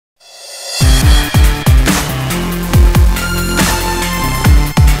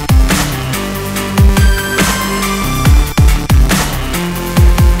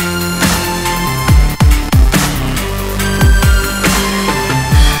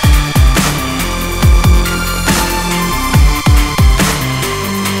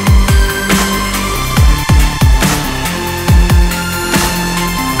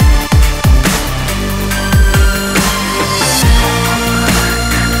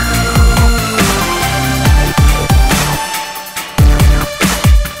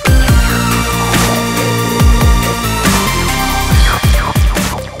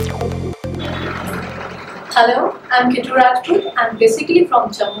I'm Kittu Rajput. I'm basically from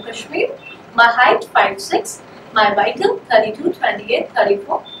Jammu Kashmir. My height 5'6", my vital 32, 28,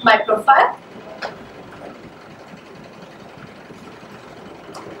 34. My profile.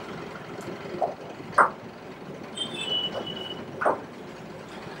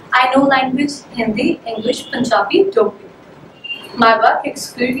 I know language Hindi, English, Punjabi, Dobi. My work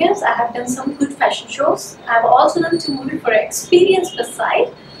experience, I have done some good fashion shows. I have also done 2 movies for experience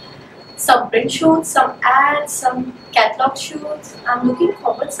beside. Some print shoots, some ads, some catalog shoots. I'm looking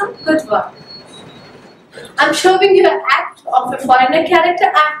forward to some good work. I'm showing you an act of a foreigner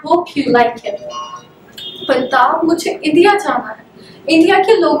character. I hope you like it. Pratap, मुझे India जाना है, India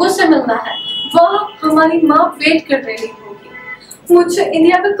के लोगों से मिलना है, वहाँ हमारी माँ वेट कर रही होगी। मुझे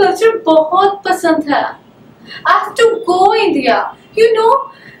इंडिया का कल्चर बहुत पसंद है। I have to go India. You know?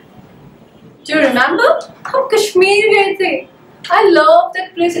 Do you remember? हम कश्मीर गए थे। I love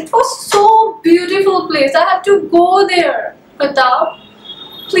that place. It was so beautiful place. I have to go there. Pratap,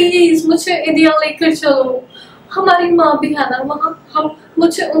 please मुझे इंडिया लेकर चलो। हमारी माँ भी है ना वहाँ,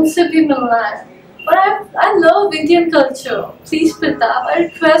 मुझे उनसे भी मिलना है। और I love Indian culture. Please Pratap, I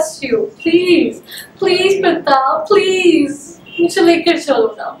request you. Please, please Pratap, please मुझे लेकर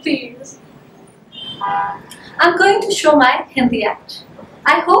चलो ना, please. I'm going to show my Hindi act.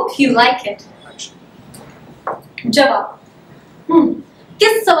 I hope you like it. जवाब।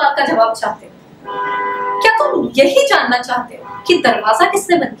 किस सवाल का जवाब चाहते हो? क्या तुम यही जानना चाहते हो कि दरवाजा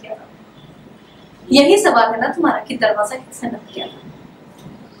किसने बंद किया था? यही सवाल है ना तुम्हारा कि दरवाजा किसने बंद किया था?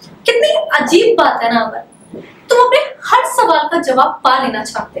 कितनी अजीब बात है ना अमर, तुम अपने हर सवाल का जवाब पा लेना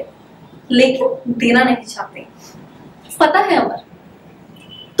चाहते हो लेकिन देना नहीं चाहते। पता है अमर,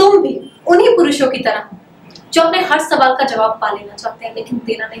 तुम भी उन्हीं पुरुषों की तरह हो जो अपने हर सवाल का जवाब पा लेना चाहते हैं लेकिन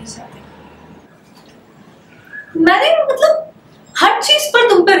देना नहीं चाहते। मैंने मतलब हर चीज पर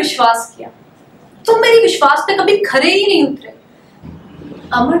तुम पे विश्वास किया, तुम मेरी विश्वास पे कभी खरे ही नहीं उतरे।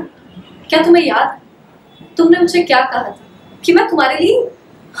 अमर, क्या तुम्हें याद है तुमने मुझे क्या कहा था कि मैं तुम्हारे लिए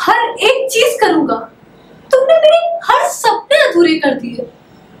हर एक चीज करूंगा? तुमने मेरे हर सपने अधूरे कर दिए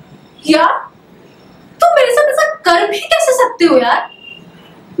यार। तुम मेरे साथ ऐसा कर भी कैसे सकते हो यार?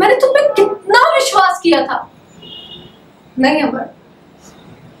 मैंने तुम पे कितना विश्वास किया था। नहीं अमर,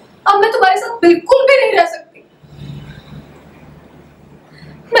 अब मैं तुम्हारे साथ बिल्कुल भी नहीं रह सकती।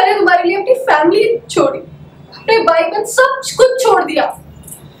 मैंने तुम्हारे लिए अपनी फैमिली छोड़ी, अपने भाई बहन सब कुछ छोड़ दिया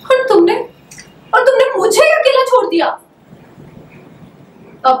और तुमने मुझे अकेला छोड़ दिया।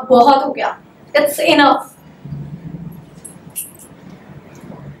 अब बहुत हो गया। It's enough.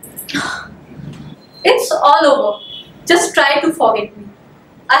 It's all over. Just try to forget me.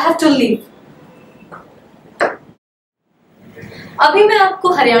 I have to leave. अभी मैं आपको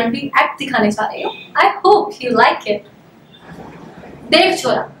हरियाणवी एक्ट दिखाने जा रही हूँ। I hope you like it. देख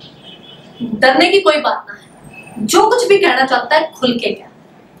छोरा, डरने की कोई बात ना है, जो कुछ भी कहना चाहता है खुल के कह।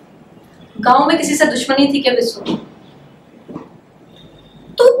 गांव में किसी से दुश्मनी थी क्या विश्व?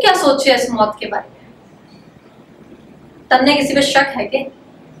 तू क्या सोचे इस मौत के बारे में? तन्ने किसी पे शक है क्या?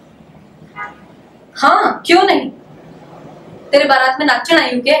 हाँ, क्यों नहीं? तेरे बारात में नाचन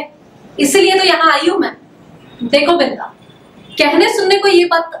आई हूँ क्या? इसीलिए तो यहाँ आई हूँ मैं। देखो बिंदा, कहने सुनने को ये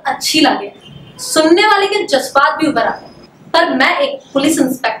बात अच्छी लगे, सुनने वाले के जज्बात भी उभर आते, पर मैं एक पुलिस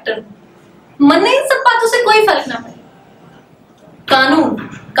इंस्पेक्टर हूँ। मन इन सब बातों से कोई फर्क ना पड़े।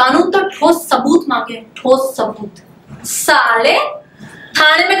 कानून तो ठोस सबूत मांगे, ठोस सबूत। साले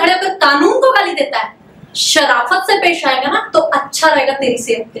थाने में खड़े होकर कानून को गाली देता है। शराफत से पेश आएगा ना तो अच्छा रहेगा तेरी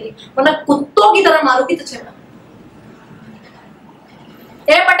सेहत के लिए, वरना कुत्तों की तरह मारूंगी तुझे मैं।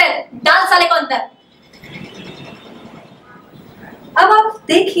 ए पटेल, डाल साले को अंदर। अब आप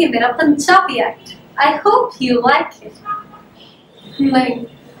देखिए मेरा Punjabi act. I hope you like it. नहीं,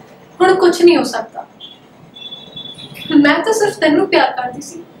 हुण कुछ नहीं हो सकता। मैं तो सिर्फ तेनू प्यार करती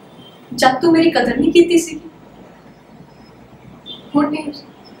सी जब तू मेरी कदर नहीं कीती सी। हुण नहीं,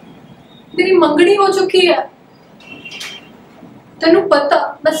 मेरी मंगनी हो चुकी है। तेनू पता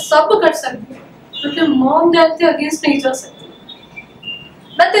मैं सब कर सकती हूँ, लेकिन मॉम डैड के अगेंस्ट नहीं जा सकती।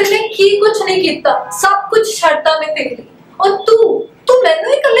 मैं तेरे लिए की कुछ नहीं कीता, सब कुछ छड़ता मैं तेरे लिए, और तू मैनू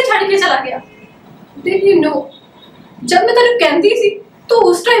ही कल्ले छड़ के चला गया। Did you know? जब मैं तेरे कहती सी तो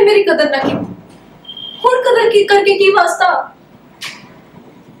उस टाइम मेरी कदर ना की, हुण कदर की करके की वास्ता?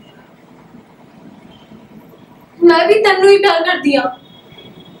 मैं भी तेनू ही प्यार कर दिया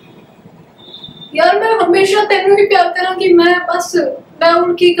यार। मैं हमेशा तेनू ही प्यार करा कि मैं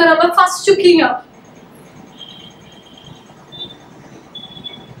उनकी करा, मैं फंस चुकी हूं।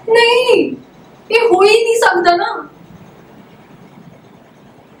 नहीं, ये हो ही नहीं सकता ना।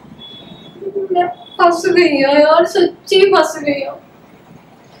 मैं फंस गई हूँ यार, सच्ची फंस गई हूँ।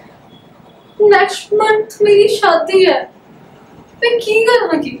 नेक्स्ट मंथ मेरी शादी है, मैं की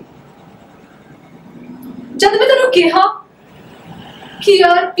करांगी? जब मैं तेनों कहा कि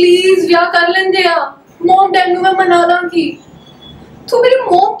यार प्लीज विआह कर लेंदे आ, मॉम डैड नूं मैं मना लांगी, तू मेरी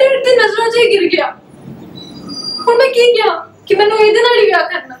मॉम डैड दी नजरां 'ਚ गिर गया। हुण मैं की किया कि मैनूं इहदे नाल ही विआह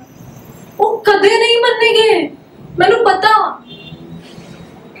करना? वो कदे नहीं मन्नेगे, मैनूं पता।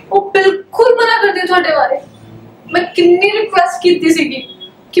 वो बिल्कुल मना कर दे तुहाडे बारे। मैं कितनी रिक्वेस्ट की सीगी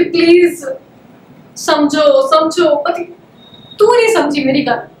कि प्लीज समझो समझो, पर तू नहीं समझी मेरी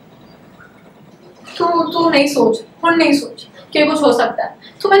गल। तू नहीं सोच, हुण नहीं सोच कि कुछ हो सकता है।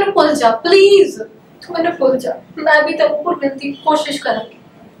 तू मैनूं भुल जा प्लीज, तू मैनूं भुल जा। मैं भी तेनों भुलने की कोशिश करूंगी।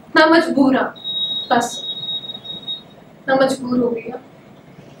 मैं मजबूर हाँ, बस मैं मजबूर हो गई हाँ।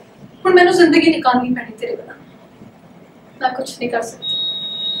 हुण मैनूं जिंदगी निकालनी पैनी तेरे बिना, मैं कुछ नहीं कर सकती।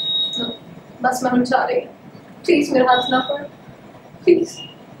 बस मैं हुण जा रही हूँ, प्लीज मेरे हाथ ना पकड़, प्लीज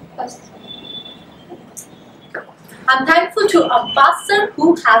बस। I'm thankful to Ambassador who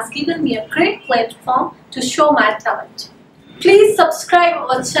has given me a great platform to show my talent. Please subscribe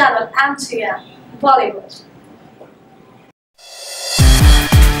our channel MTN Bollywood.